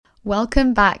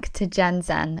Welcome back to Gen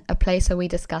Zen, a place where we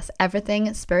discuss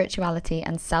everything spirituality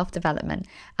and self-development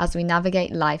as we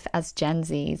navigate life as Gen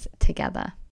Zs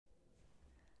together.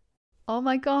 Oh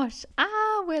my gosh,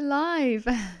 we're live.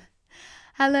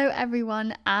 Hello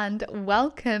everyone and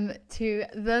welcome to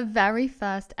the very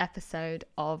first episode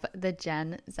of the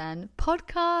Gen Zen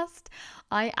podcast.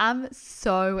 I am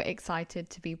so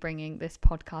excited to be bringing this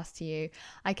podcast to you.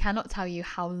 I cannot tell you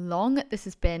how long this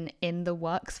has been in the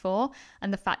works for,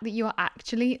 and the fact that you are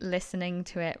actually listening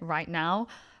to it right now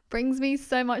brings me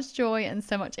so much joy and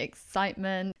so much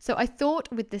excitement. So I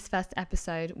thought with this first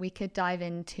episode, we could dive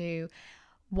into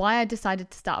why I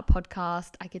decided to start a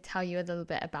podcast. I could tell you a little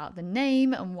bit about the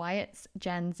name and why it's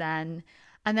Gen Zen,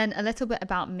 and then a little bit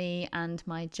about me and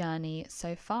my journey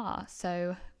so far.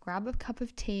 So grab a cup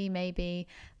of tea maybe,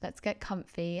 let's get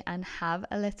comfy and have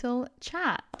a little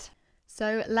chat.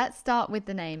 So let's start with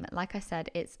the name. Like I said,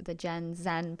 it's the Gen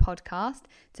Zen podcast.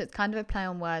 So it's kind of a play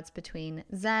on words between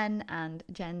Zen and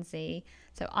Gen Z.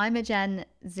 So I'm a Gen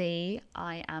Z.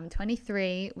 I am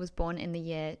 23, was born in the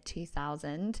year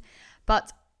 2000.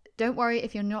 But don't worry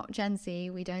if you're not Gen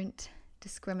Z, we don't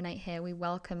discriminate here. We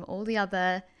welcome all the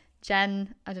other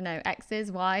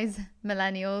X's, Y's,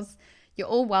 millennials. You're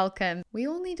all welcome. We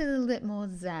all need a little bit more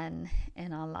Zen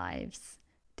in our lives.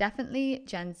 Definitely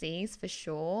Gen Zs for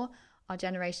sure. Our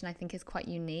generation, I think, is quite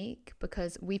unique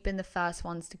because we've been the first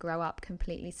ones to grow up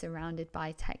completely surrounded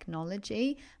by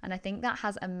technology. And I think that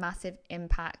has a massive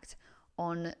impact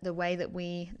on the way that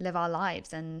we live our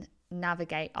lives and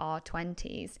navigate our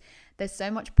 20s. There's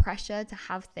so much pressure to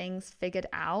have things figured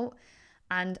out.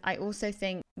 And I also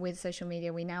think with social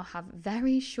media, we now have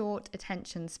very short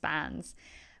attention spans.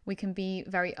 We can be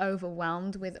very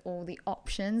overwhelmed with all the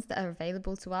options that are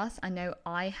available to us. I know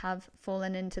I have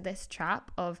fallen into this trap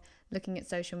of looking at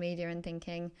social media and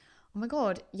thinking, oh my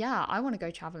God, yeah, I want to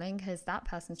go traveling because that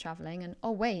person's traveling. And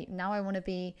oh wait, now I want to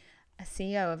be a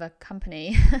CEO of a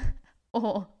company.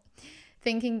 Or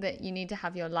thinking that you need to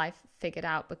have your life figured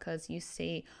out because you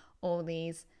see all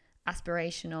these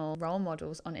aspirational role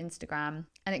models on Instagram,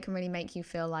 and it can really make you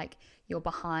feel like you're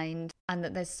behind and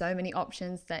that there's so many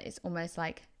options that it's almost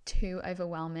like too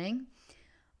overwhelming.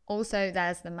 Also,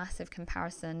 there's the massive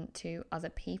comparison to other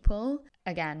people.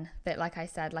 Again, that like I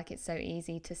said, like it's so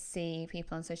easy to see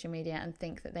people on social media and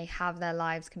think that they have their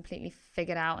lives completely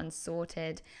figured out and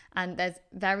sorted. And there's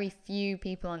very few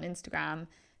people on Instagram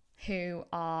who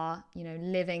are,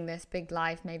 living this big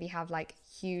life, maybe have like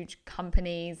huge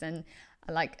companies and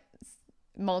are like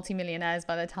multimillionaires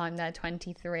by the time they're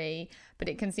 23. But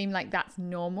it can seem like that's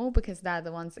normal because they're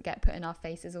the ones that get put in our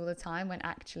faces all the time, when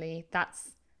actually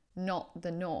that's not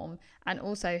the norm. And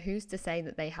also, who's to say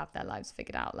that they have their lives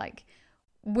figured out? Like,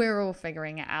 we're all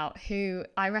figuring it out. Who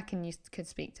I reckon you could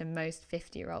speak to most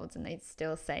 50-year-olds and they'd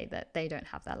still say that they don't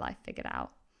have their life figured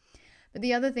out. But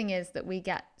the other thing is that we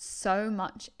get so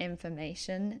much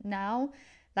information now.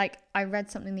 Like, I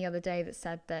read something the other day that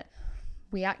said that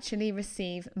we actually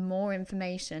receive more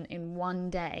information in one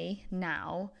day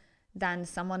now than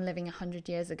someone living 100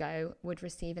 years ago would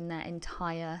receive in their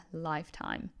entire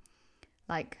lifetime.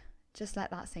 Like, just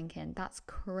let that sink in. That's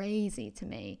crazy to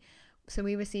me. So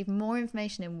we receive more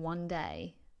information in one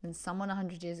day than someone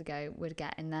 100 years ago would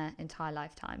get in their entire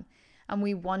lifetime. And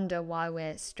we wonder why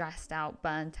we're stressed out,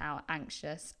 burnt out,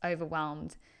 anxious,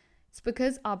 overwhelmed. It's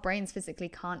because our brains physically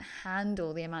can't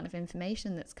handle the amount of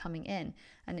information that's coming in,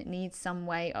 and it needs some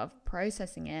way of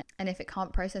processing it. And if it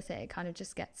can't process it, it kind of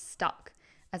just gets stuck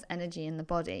as energy in the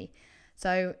body.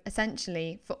 So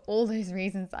essentially, for all those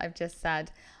reasons that I've just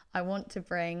said, I want to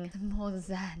bring more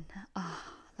Zen.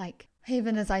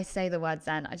 Even as I say the word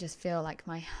Zen, I just feel like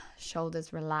my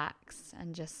shoulders relax,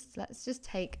 and let's just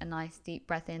take a nice deep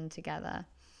breath in together.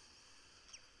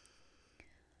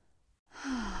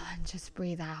 And just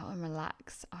breathe out and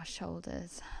relax our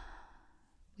shoulders.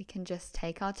 We can just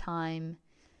take our time,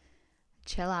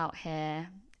 chill out here.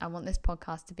 I want this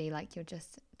podcast to be like you're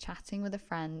just chatting with a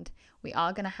friend. We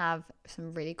are going to have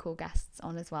some really cool guests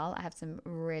on as well. I have some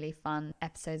really fun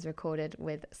episodes recorded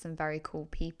with some very cool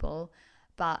people.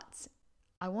 But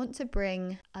I want to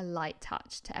bring a light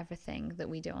touch to everything that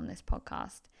we do on this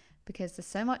podcast, because there's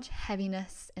so much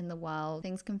heaviness in the world.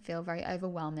 Things can feel very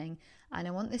overwhelming. And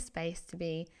I want this space to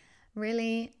be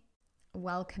really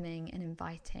welcoming and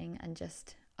inviting and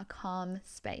just a calm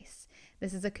space.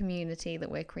 This is a community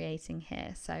that we're creating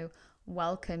here. So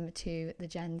welcome to the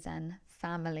Gen Zen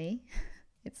family.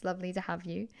 It's lovely to have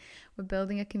you. We're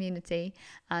building a community,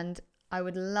 and I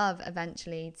would love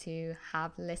eventually to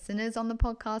have listeners on the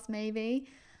podcast maybe.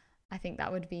 I think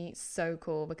that would be so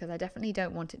cool, because I definitely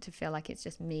don't want it to feel like it's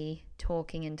just me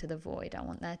talking into the void. I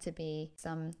want there to be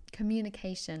some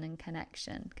communication and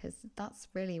connection, because that's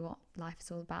really what life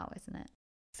is all about, isn't it?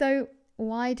 So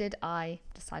why did I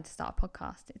decide to start a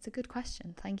podcast? It's a good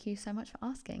question. Thank you so much for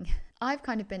asking. I've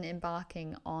kind of been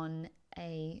embarking on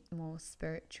a more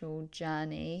spiritual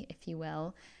journey, if you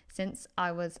will, since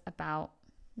I was about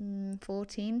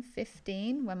 14,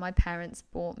 15, when my parents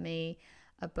bought me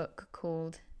a book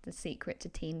called The Secret to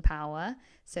Teen Power.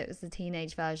 So it was the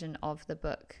teenage version of the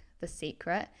book The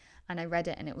Secret, and I read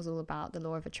it, and it was all about the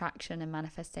law of attraction and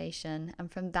manifestation.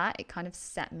 And from that, it kind of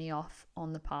set me off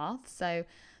on the path. So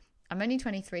I'm only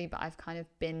 23, but I've kind of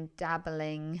been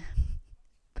dabbling,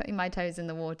 putting my toes in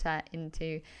the water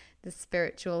into the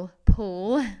spiritual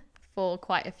pool for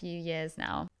quite a few years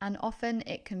now. And often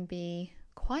it can be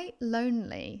quite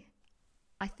lonely.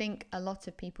 I think a lot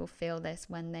of people feel this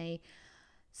when they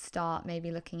start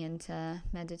maybe looking into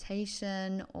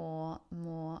meditation or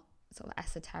more sort of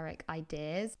esoteric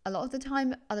ideas. A lot of the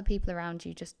time, other people around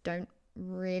you just don't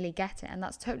really get it, and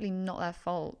that's totally not their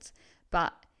fault.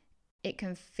 But it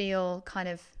can feel kind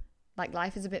of like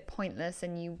life is a bit pointless,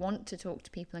 and you want to talk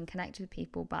to people and connect with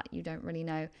people, but you don't really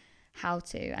know how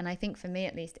to. And I think for me,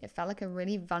 at least, it felt like a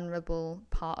really vulnerable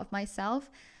part of myself.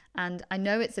 And I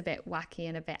know it's a bit wacky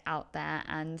and a bit out there.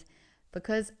 And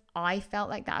because I felt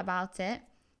like that about it,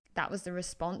 that was the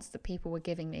response that people were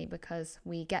giving me, because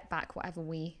we get back whatever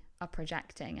we are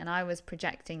projecting. And I was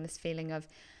projecting this feeling of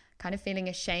kind of feeling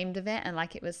ashamed of it. And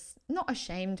like it was not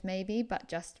ashamed maybe, but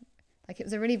just like it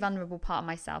was a really vulnerable part of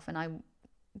myself. And I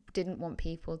didn't want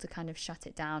people to kind of shut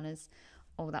it down as,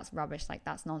 oh, that's rubbish, like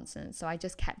that's nonsense. So I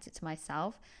just kept it to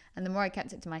myself. And the more I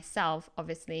kept it to myself,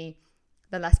 obviously,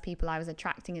 the less people I was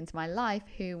attracting into my life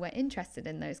who were interested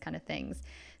in those kind of things.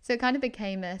 So it kind of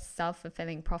became a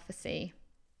self-fulfilling prophecy.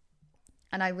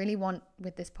 And I really want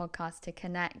with this podcast to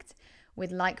connect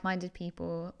with like-minded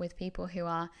people, with people who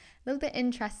are a little bit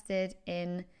interested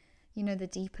in, you know, the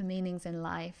deeper meanings in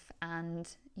life,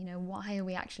 and, you know, why are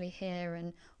we actually here,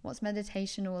 and what's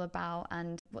meditation all about,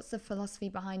 and what's the philosophy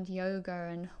behind yoga,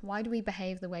 and why do we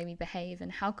behave the way we behave,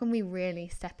 and how can we really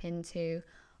step into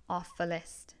our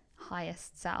fullest,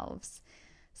 highest selves.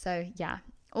 So yeah,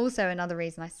 also another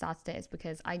reason I started it is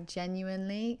because I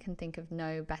genuinely can think of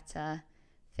no better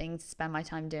thing to spend my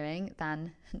time doing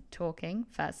than talking.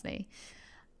 Firstly,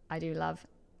 I do love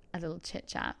a little chit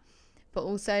chat, but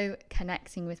also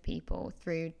connecting with people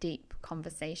through deep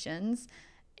conversations.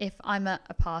 If I'm at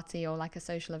a party or like a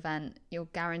social event, you're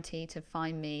guaranteed to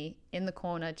find me in the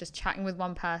corner just chatting with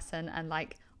one person and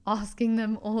like asking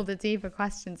them all the deeper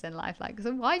questions in life, like,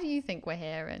 so why do you think we're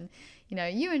here, and, you know, are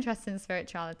you interested in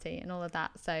spirituality and all of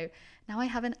that. So now I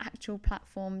have an actual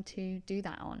platform to do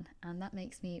that on, and that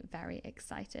makes me very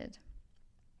excited.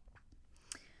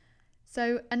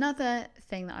 So another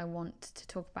thing that I want to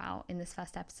talk about in this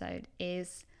first episode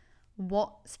is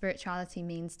what spirituality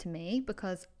means to me,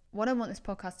 because what I want this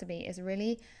podcast to be is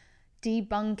really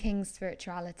debunking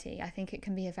spirituality. I think it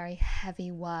can be a very heavy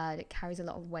word. It carries a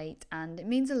lot of weight, and it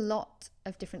means a lot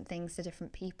of different things to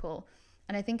different people.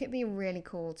 And I think it'd be really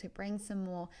cool to bring some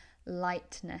more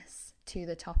lightness to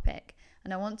the topic.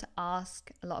 And I want to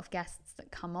ask a lot of guests that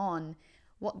come on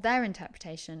what their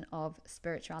interpretation of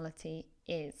spirituality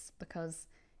is, because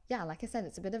yeah, like I said,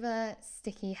 it's a bit of a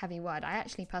sticky, heavy word. I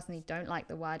actually personally don't like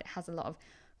the word. It has a lot of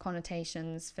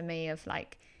connotations for me of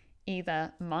like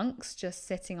either monks just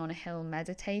sitting on a hill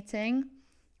meditating,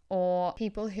 or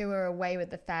people who are away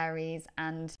with the fairies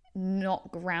and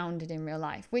not grounded in real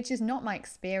life, which is not my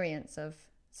experience of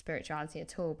spirituality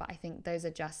at all. But I think those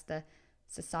are just the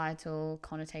societal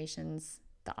connotations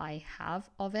that I have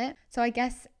of it. So I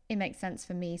guess it makes sense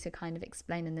for me to kind of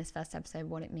explain in this first episode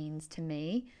what it means to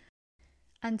me.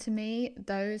 And to me,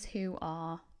 those who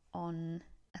are on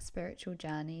a spiritual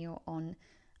journey or on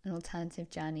an alternative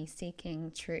journey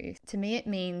seeking truth, to me it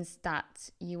means that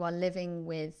you are living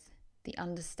with the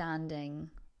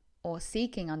understanding or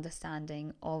seeking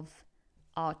understanding of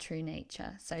our true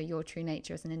nature. So your true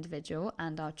nature as an individual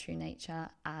and our true nature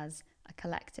as a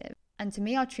collective. And to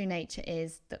me, our true nature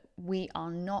is that we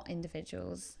are not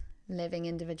individuals living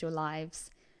individual lives,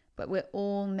 but we're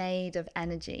all made of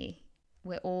energy.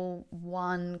 We're all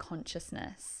one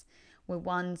consciousness. We're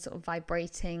one sort of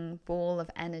vibrating ball of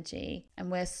energy,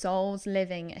 and we're souls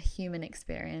living a human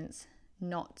experience,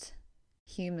 not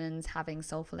humans having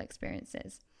soulful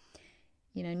experiences.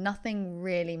 You know, nothing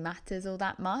really matters all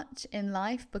that much in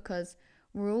life, because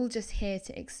we're all just here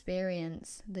to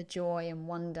experience the joy and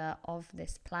wonder of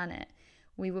this planet.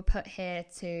 We were put here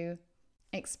to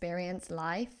experience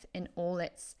life in all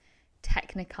its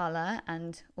technicolor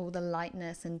and all the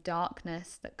lightness and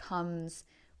darkness that comes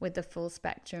with the full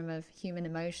spectrum of human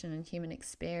emotion and human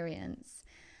experience.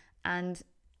 And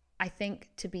I think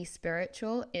to be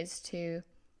spiritual is to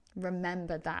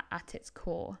remember that at its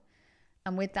core.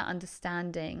 And with that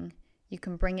understanding, you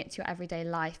can bring it to your everyday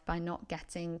life by not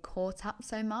getting caught up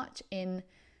so much in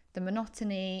the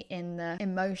monotony, in the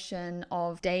emotion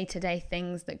of day-to-day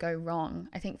things that go wrong.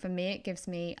 I think for me, it gives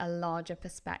me a larger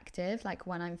perspective. Like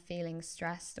when I'm feeling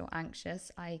stressed or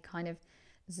anxious, I kind of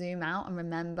zoom out and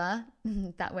remember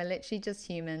that we're literally just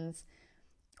humans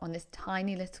on this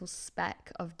tiny little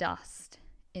speck of dust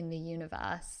in the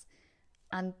universe.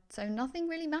 And so nothing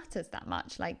really matters that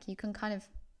much. Like you can kind of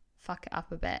fuck it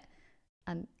up a bit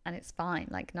and it's fine.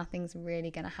 Like nothing's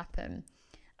really going to happen.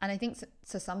 And I think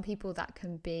so some people that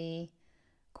can be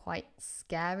quite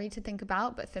scary to think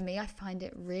about. But for me, I find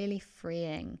it really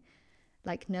freeing.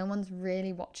 Like no one's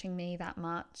really watching me that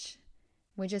much.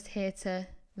 We're just here to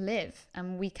live.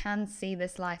 And we can see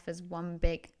this life as one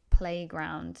big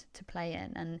playground to play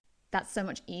in. And that's so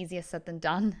much easier said than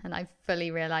done. And I fully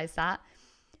realize that.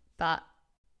 But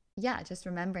yeah, just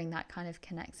remembering that kind of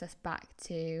connects us back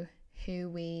to who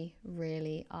we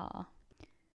really are.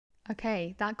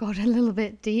 Okay, that got a little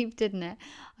bit deep, didn't it?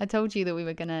 I told you that we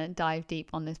were going to dive deep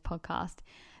on this podcast.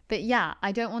 But yeah,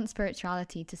 I don't want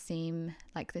spirituality to seem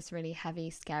like this really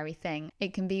heavy, scary thing.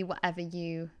 It can be whatever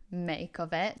you make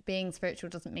of it. Being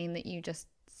spiritual doesn't mean that you just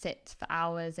sit for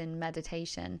hours in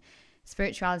meditation.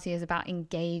 Spirituality is about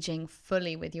engaging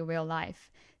fully with your real life.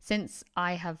 Since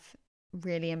I have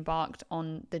really embarked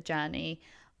on the journey,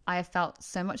 I have felt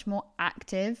so much more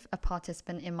active, a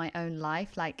participant in my own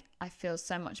life. Like I feel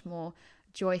so much more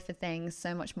joy for things,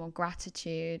 so much more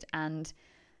gratitude, and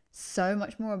so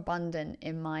much more abundant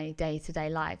in my day-to-day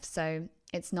life. So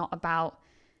it's not about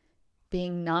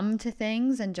being numb to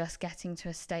things and just getting to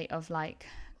a state of like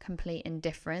complete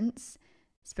indifference.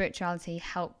 Spirituality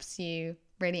helps you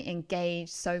really engage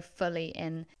so fully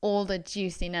in all the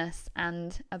juiciness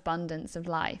and abundance of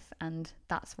life. And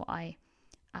that's what I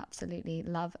absolutely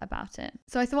love about it.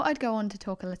 So I thought I'd go on to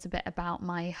talk a little bit about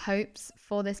my hopes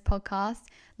for this podcast.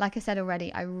 Like I said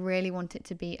already, I really want it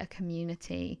to be a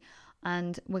community.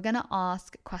 And we're going to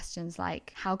ask questions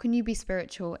like, how can you be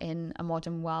spiritual in a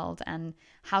modern world? And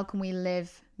how can we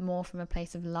live more from a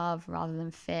place of love rather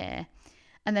than fear?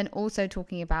 And then also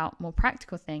talking about more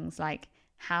practical things like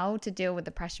how to deal with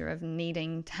the pressure of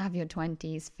needing to have your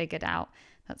 20s figured out.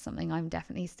 That's something I'm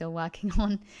definitely still working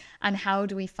on. And how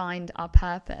do we find our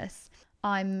purpose?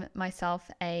 I'm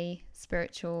myself a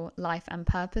spiritual life and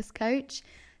purpose coach.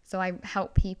 So I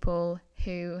help people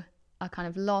who are kind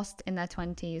of lost in their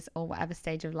 20s or whatever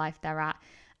stage of life they're at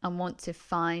and want to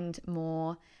find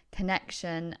more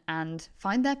connection and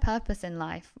find their purpose in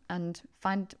life and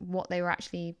find what they were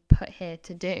actually put here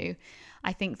to do.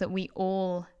 I think that we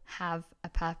all have a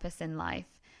purpose in life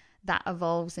that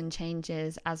evolves and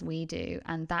changes as we do.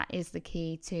 And that is the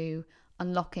key to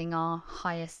unlocking our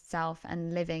highest self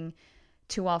and living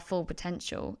to our full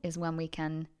potential, is when we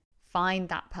can find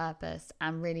that purpose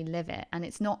and really live it. And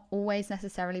it's not always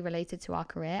necessarily related to our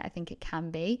career. I think it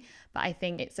can be, but I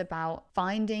think it's about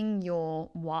finding your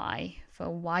why, for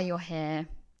why you're here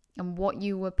and what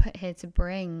you were put here to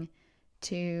bring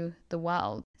to the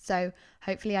world. So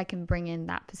hopefully I can bring in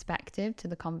that perspective to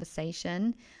the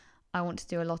conversation. I want to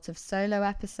do a lot of solo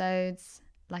episodes,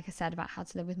 like I said, about how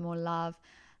to live with more love,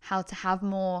 how to have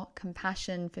more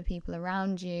compassion for people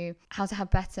around you, how to have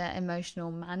better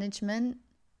emotional management.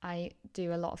 I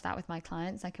do a lot of that with my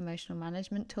clients, like emotional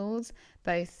management tools,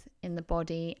 both in the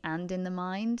body and in the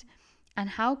mind. And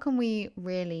how can we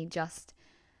really just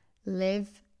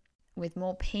live with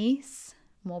more peace,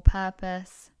 more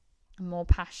purpose, and more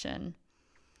passion,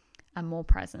 and more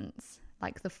presence,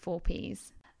 like the 4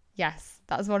 Ps. Yes,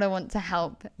 that's what I want to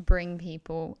help bring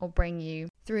people or bring you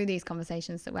through these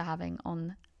conversations that we're having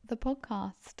on the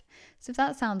podcast. So if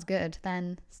that sounds good,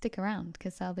 then stick around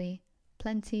because there'll be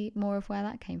plenty more of where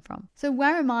that came from. So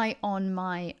where am I on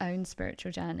my own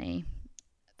spiritual journey?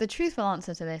 The truthful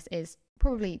answer to this is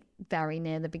probably very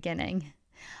near the beginning.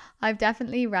 I've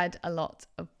definitely read a lot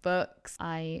of books.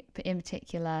 In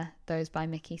particular, those by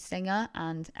Mickey Singer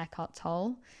and Eckhart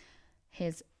Tolle.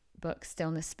 His book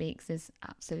Stillness Speaks is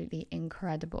absolutely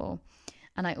incredible.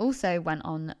 And I also went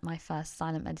on my first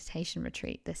silent meditation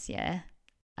retreat this year.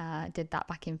 Did that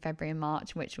back in February and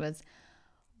March, which was,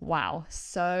 wow,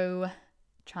 so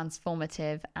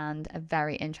transformative and a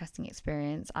very interesting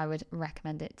experience. I would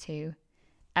recommend it to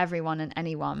everyone and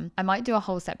anyone. I might do a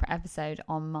whole separate episode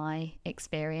on my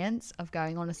experience of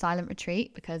going on a silent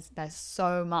retreat, because there's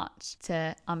so much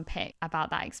to unpick about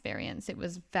that experience. It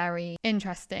was very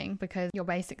interesting because you're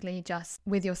basically just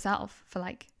with yourself for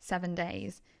like 7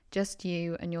 days, just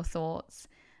you and your thoughts,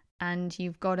 and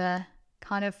you've got to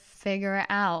kind of figure it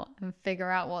out and figure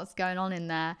out what's going on in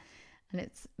there. And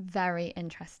it's very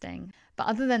interesting. But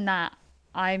other than that,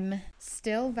 I'm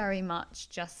still very much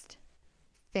just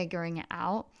figuring it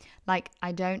out. Like,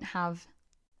 I don't have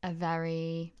a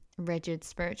very rigid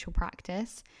spiritual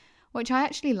practice, which I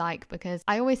actually like, because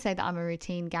I always say that I'm a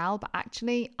routine gal, but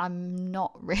actually I'm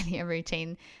not really a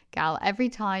routine gal. Every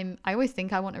time I always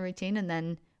think I want a routine, and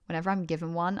then whenever I'm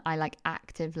given one, I like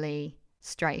actively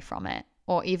stray from it.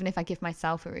 Or even if I give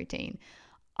myself a routine,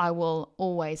 I will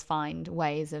always find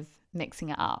ways of mixing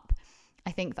it up.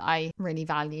 I think that I really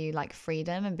value like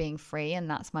freedom and being free, and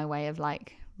that's my way of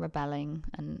like rebelling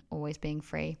and always being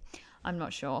free. I'm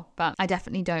not sure, but I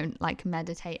definitely don't like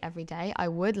meditate every day. I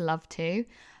would love to,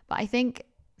 but I think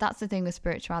that's the thing with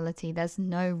spirituality. There's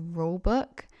no rule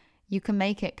book. You can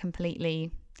make it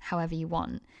completely however you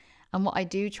want. And what I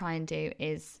do try and do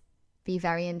is be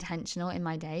very intentional in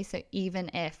my day. So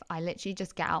even if I literally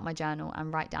just get out my journal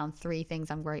and write down 3 things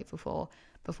I'm grateful for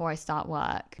before I start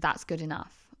work, that's good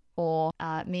enough. Or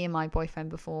me and my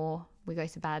boyfriend, before we go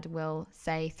to bed, will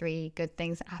say 3 good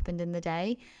things that happened in the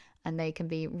day, and they can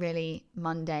be really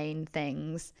mundane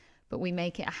things, but we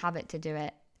make it a habit to do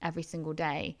it every single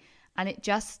day. And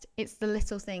it's the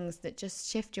little things that just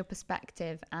shift your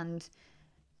perspective and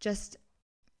just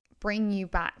bring you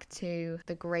back to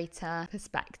the greater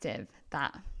perspective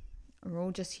that we're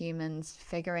all just humans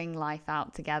figuring life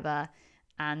out together,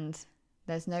 and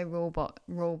there's no rule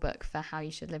book for how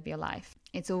you should live your life.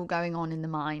 It's all going on in the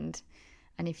mind.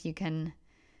 And if you can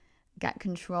get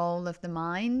control of the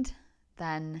mind,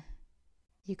 then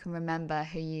you can remember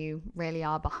who you really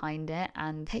are behind it,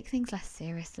 and take things less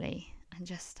seriously, and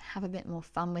just have a bit more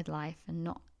fun with life, and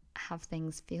not have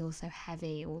things feel so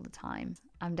heavy all the time.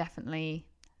 I'm definitely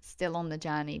still on the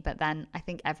journey, but then I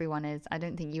think everyone is. I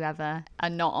don't think you ever are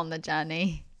not on the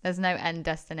journey. There's no end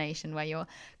destination where you're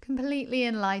completely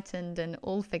enlightened and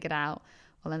all figured out.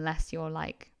 Well, unless you're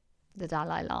like the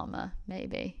Dalai Lama,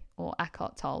 maybe, or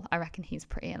Eckhart Tolle. I reckon he's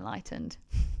pretty enlightened.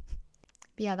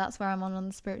 But yeah, that's where I'm on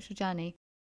the spiritual journey.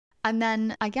 And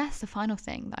then I guess the final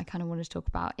thing that I kind of want to talk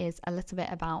about is a little bit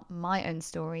about my own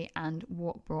story and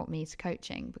what brought me to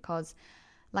coaching. Because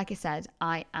like I said,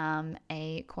 I am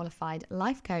a qualified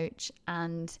life coach,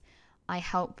 and I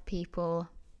help people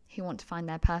who want to find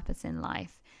their purpose in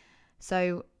life.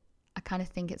 So I kind of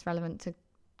think it's relevant to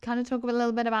kind of talk a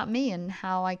little bit about me and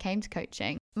how I came to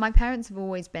coaching. My parents have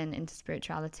always been into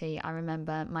spirituality. I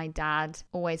remember my dad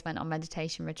always went on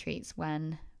meditation retreats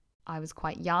when I was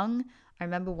quite young. I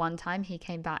remember one time he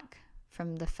came back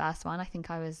from the first one, I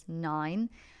think I was 9,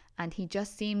 and he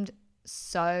just seemed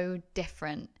so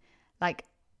different.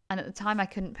 And at the time I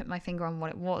couldn't put my finger on what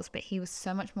it was, but he was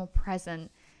so much more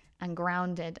present and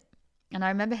grounded. And I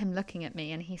remember him looking at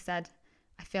me and he said,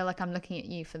 "I feel like I'm looking at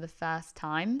you for the first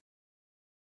time."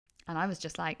 And I was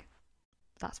just like,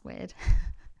 that's weird.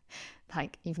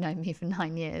 Like, you've known me for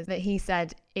 9 years. But he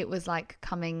said it was like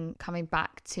coming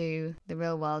back to the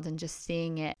real world and just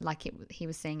seeing it like he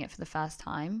was seeing it for the first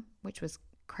time, which was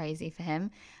crazy for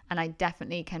him. And I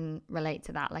definitely can relate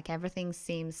to that. Like, everything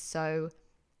seems so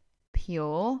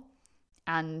pure,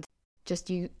 and just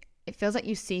it feels like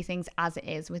you see things as it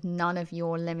is, with none of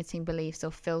your limiting beliefs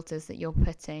or filters that you're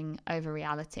putting over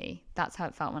reality. That's how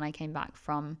it felt when I came back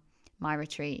from my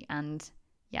retreat. And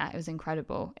yeah, it was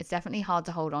incredible. It's definitely hard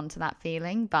to hold on to that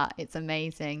feeling, but it's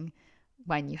amazing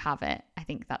when you have it. I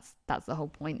think that's the whole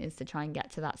point, is to try and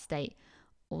get to that state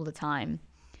all the time.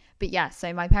 But yeah,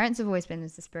 so my parents have always been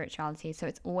into spirituality, so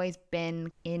it's always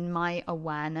been in my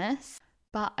awareness.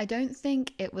 But I don't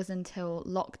think it was until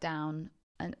lockdown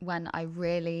and when I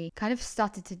really kind of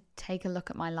started to take a look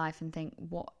at my life and think,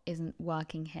 what isn't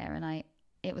working here? And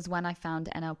it was when I found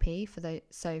NLP. For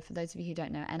those of you who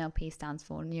don't know, NLP stands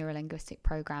for Neuro-Linguistic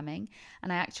Programming.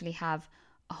 And I actually have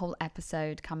a whole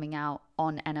episode coming out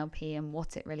on NLP and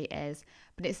what it really is.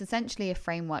 But it's essentially a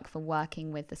framework for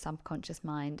working with the subconscious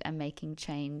mind and making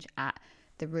change at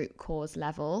the root cause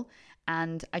level.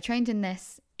 And I trained in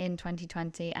this in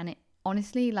 2020, and it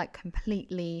honestly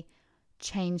completely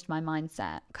changed my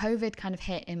mindset. COVID kind of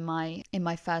hit in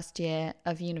my first year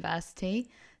of university.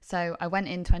 So I went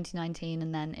in 2019,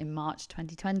 and then in March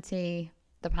 2020,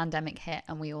 the pandemic hit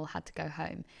and we all had to go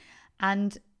home.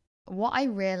 And what I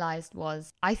realized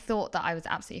was, I thought that I was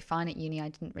absolutely fine at uni. I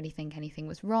didn't really think anything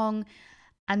was wrong.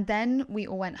 And then we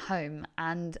all went home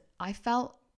and I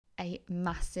felt a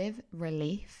massive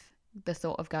relief, the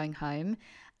thought of going home.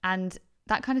 And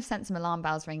that kind of sent some alarm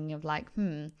bells ringing of like,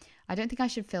 I don't think I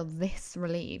should feel this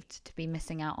relieved to be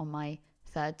missing out on my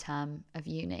third term of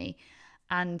uni.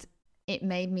 And it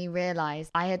made me realize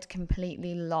I had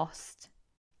completely lost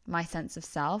my sense of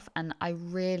self, and I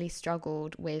really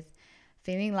struggled with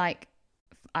feeling like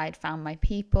I'd found my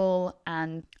people,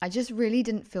 and I just really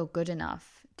didn't feel good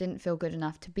enough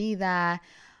to be there.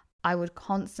 I would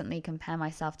constantly compare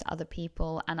myself to other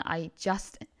people, and I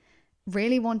just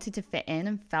really wanted to fit in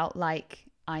and felt like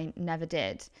I never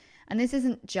did. And this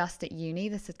isn't just at uni,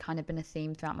 this had kind of been a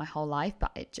theme throughout my whole life,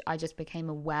 but I just became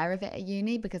aware of it at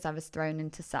uni because I was thrown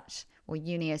into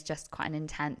uni is just quite an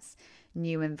intense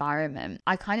new environment.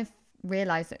 I kind of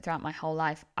realized that throughout my whole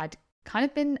life, I'd kind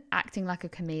of been acting like a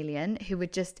chameleon who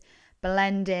would just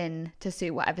blend in to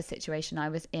suit whatever situation I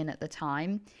was in at the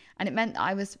time. And it meant that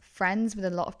I was friends with a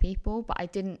lot of people, but I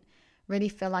didn't really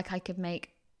feel like I could make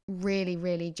really,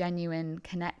 really genuine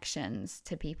connections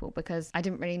to people because I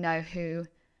didn't really know who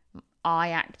I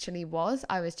actually was.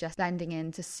 I was just blending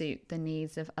in to suit the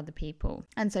needs of other people.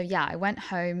 And so, I went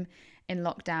home in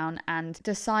lockdown and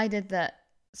decided that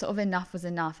sort of enough was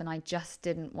enough, and I just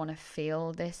didn't want to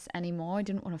feel this anymore. I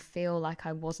didn't want to feel like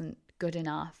I wasn't good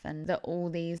enough and that all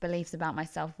these beliefs about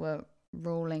myself were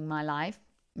ruling my life.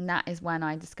 And that is when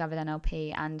I discovered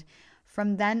NLP, and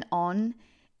from then on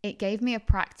it gave me a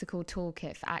practical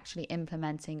toolkit for actually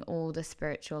implementing all the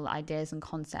spiritual ideas and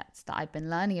concepts that I'd been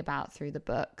learning about through the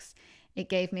books. It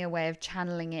gave me a way of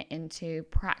channeling it into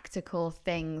practical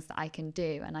things that I can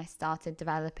do, and I started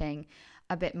developing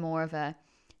a bit more of a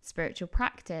spiritual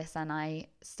practice, and I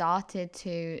started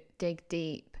to dig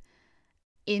deep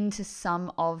into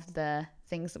some of the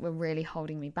things that were really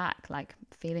holding me back, like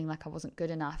feeling like I wasn't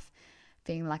good enough,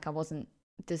 feeling like I wasn't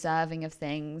deserving of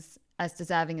things as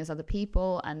deserving as other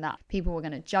people, and that people were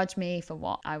going to judge me for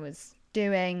what I was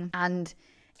doing. And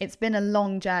it's been a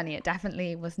long journey. It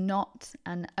definitely was not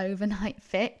an overnight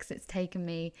fix. It's taken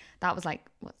me, that was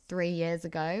 3 years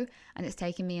ago, and it's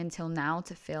taken me until now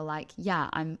to feel like,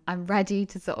 I'm ready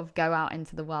to sort of go out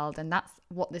into the world. And that's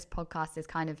what this podcast is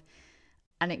kind of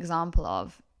an example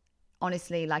of.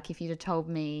 Honestly, if you'd have told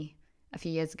me a few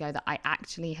years ago that I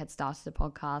actually had started a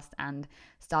podcast and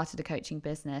started a coaching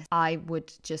business, I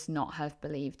would just not have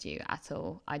believed you at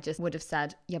all. I just would have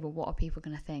said, but what are people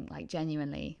going to think?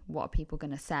 Genuinely, what are people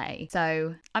going to say?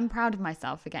 So I'm proud of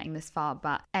myself for getting this far,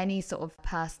 but any sort of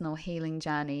personal healing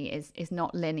journey is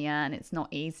not linear, and it's not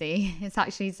easy. It's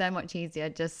actually so much easier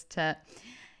just to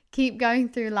keep going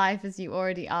through life as you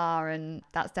already are, and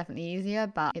that's definitely easier,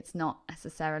 but it's not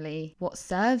necessarily what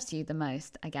serves you the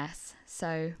most, I guess.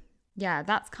 So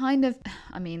that's kind of,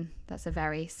 that's a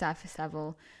very surface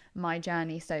level, my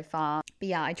journey so far.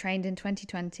 But I trained in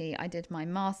 2020. I did my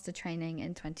master training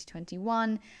in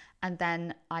 2021. And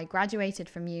then I graduated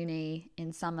from uni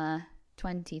in summer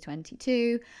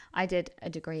 2022. I did a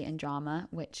degree in drama,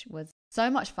 which was so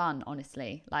much fun,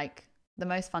 honestly. The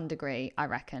most fun degree, I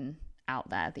reckon, out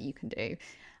there that you can do.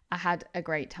 I had a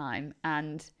great time.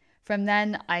 And from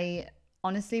then I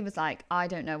honestly was like, I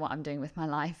don't know what I'm doing with my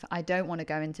life. I don't want to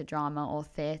go into drama or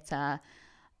theatre,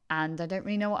 and I don't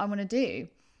really know what I want to do.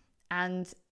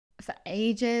 And for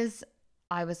ages,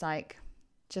 I was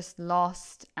just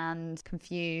lost and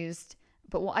confused.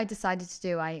 But what I decided to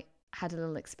do, I had a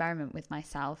little experiment with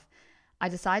myself. I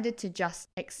decided to just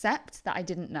accept that I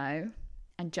didn't know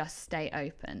and just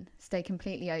stay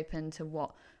completely open to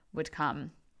what would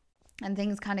come. And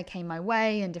things kind of came my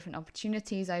way and different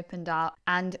opportunities opened up.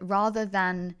 And rather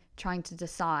than trying to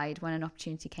decide when an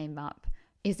opportunity came up,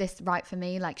 is this right for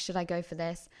me? Should I go for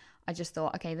this? I just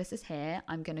thought, okay, this is here.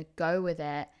 I'm going to go with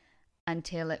it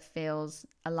until it feels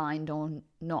aligned or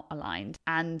not aligned.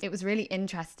 And it was really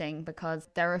interesting because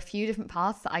there are a few different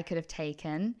paths that I could have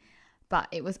taken, but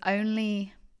it was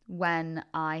only when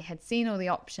I had seen all the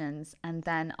options and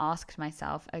then asked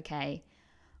myself, okay,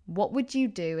 what would you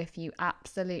do if you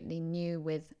absolutely knew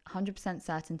with 100%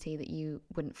 certainty that you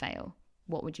wouldn't fail?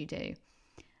 What would you do?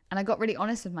 And I got really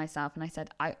honest with myself and I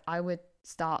said, I would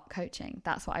start coaching.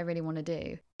 That's what I really want to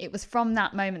do. It was from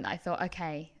that moment that I thought,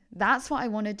 okay, that's what I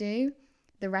want to do.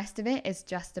 The rest of it is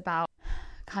just about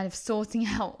kind of sorting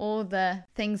out all the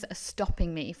things that are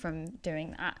stopping me from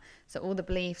doing that. So all the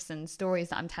beliefs and stories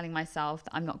that I'm telling myself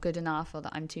that I'm not good enough or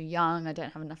that I'm too young, I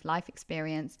don't have enough life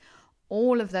experience.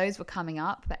 All of those were coming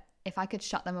up, but if I could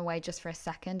shut them away just for a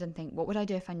second and think, what would I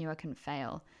do if I knew I couldn't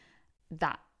fail?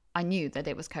 That I knew that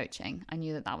it was coaching. I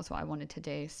knew that that was what I wanted to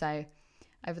do. So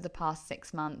over the past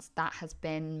 6 months, that has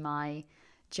been my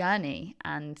journey,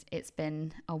 and it's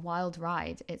been a wild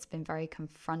ride. It's been very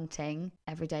confronting.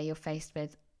 Every day you're faced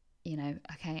with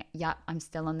okay, yeah, I'm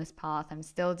still on this path. I'm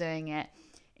still doing it.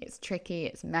 It's tricky,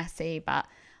 it's messy, but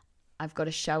I've got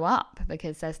to show up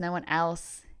because there's no one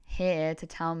else here to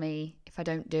tell me if I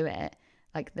don't do it.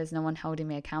 Like, there's no one holding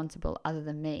me accountable other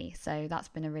than me. So that's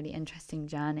been a really interesting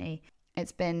journey.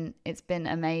 It's been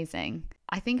amazing.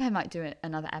 I think I might do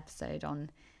another episode on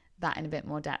that in a bit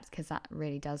more depth because that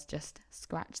really does just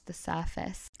scratch the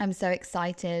surface. I'm so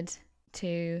excited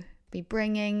to be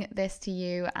bringing this to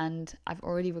you, and I've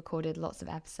already recorded lots of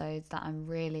episodes that I'm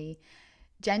really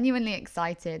genuinely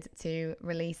excited to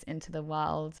release into the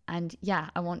world. And yeah,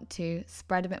 I want to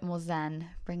spread a bit more Zen,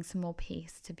 bring some more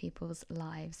peace to people's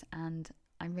lives, and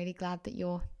I'm really glad that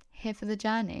you're here for the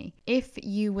journey. If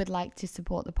you would like to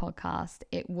support the podcast,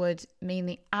 it would mean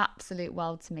the absolute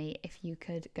world to me if you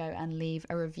could go and leave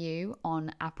a review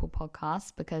on Apple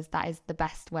Podcasts, because that is the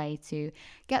best way to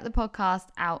get the podcast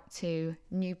out to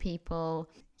new people.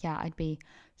 Yeah, I'd be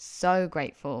so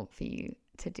grateful for you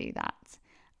to do that.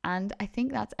 And I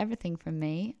think that's everything from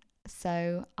me.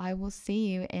 So I will see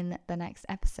you in the next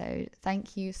episode.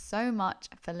 Thank you so much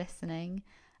for listening,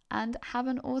 and have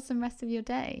an awesome rest of your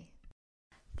day.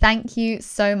 Thank you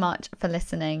so much for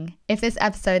listening. If this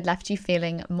episode left you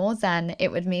feeling more Zen,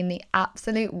 it would mean the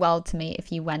absolute world to me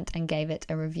if you went and gave it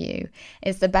a review.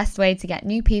 It's the best way to get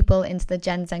new people into the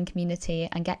Gen Zen community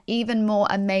and get even more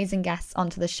amazing guests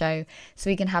onto the show so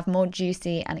we can have more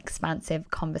juicy and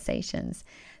expansive conversations.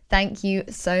 Thank you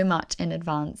so much in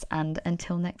advance, and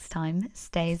until next time,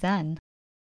 stay Zen.